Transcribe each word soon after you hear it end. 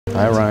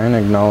I, Ryan,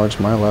 acknowledge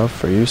my love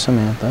for you,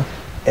 Samantha,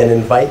 and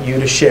invite you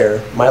to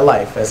share my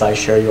life as I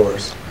share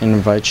yours. and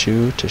invite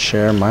you to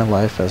share my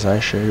life as I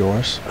share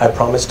yours. I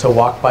promise to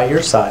walk by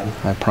your side,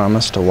 I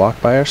promise to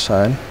walk by your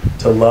side,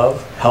 to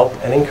love, help,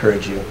 and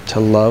encourage you. to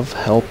love,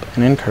 help,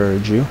 and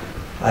encourage you.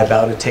 I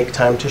vow to take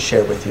time to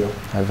share with you,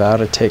 I vow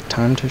to take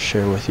time to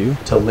share with you,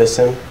 to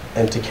listen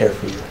and to care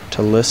for you.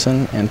 to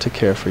listen and to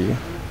care for you.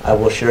 I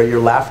will share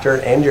your laughter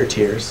and your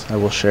tears. I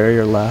will share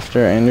your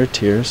laughter and your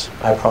tears.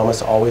 I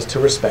promise always to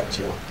respect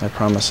you, I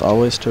promise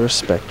always to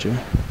respect you,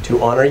 to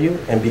honor you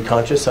and be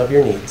conscious of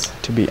your needs.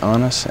 to be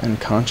honest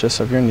and conscious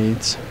of your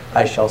needs.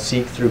 I shall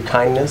seek through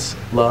kindness,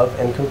 love,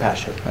 and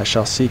compassion I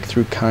shall seek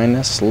through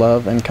kindness,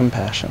 love, and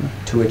compassion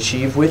to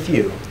achieve with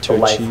you To the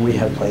life we achieve-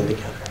 have planned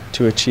together.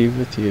 to achieve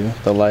with you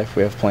the life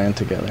we have planned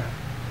together.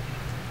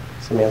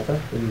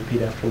 Samantha, will you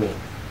repeat after me?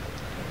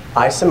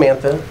 I,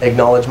 Samantha,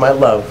 acknowledge my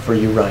love for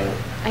you, Ryan,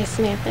 I,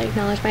 Samantha,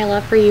 acknowledge my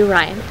love for you,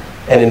 Ryan.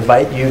 and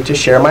invite you to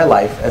share my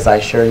life as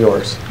I share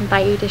yours. I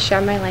invite you to share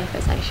my life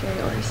as I share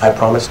yours. I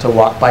promise to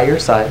walk by your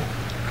side,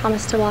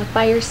 promise to walk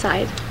by your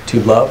side, to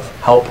love,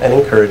 help, and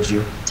encourage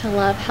you. to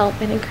love, help,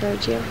 and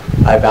encourage you.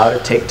 I vow to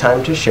take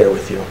time to share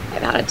with you, I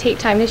vow to take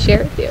time to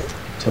share with you,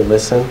 to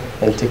listen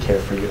and to care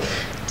for you.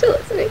 to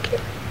listen and care.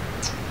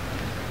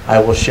 I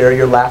will share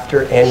your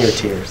laughter and your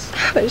tears.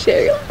 I will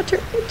share your laughter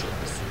and your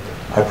tears.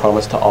 I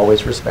promise to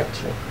always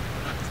respect you,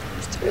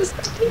 To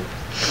respect you,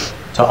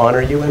 to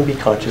honor you and be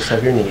conscious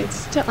of your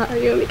needs. to honor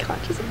you and be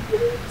conscious of your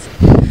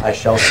needs. I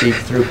shall seek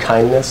through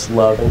kindness,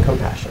 love, and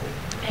compassion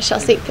I shall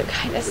seek through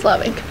kindness,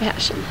 love, and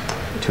compassion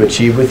to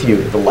achieve with you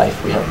the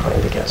life we have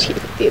planned together. to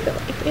achieve with you the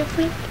life we have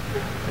planned.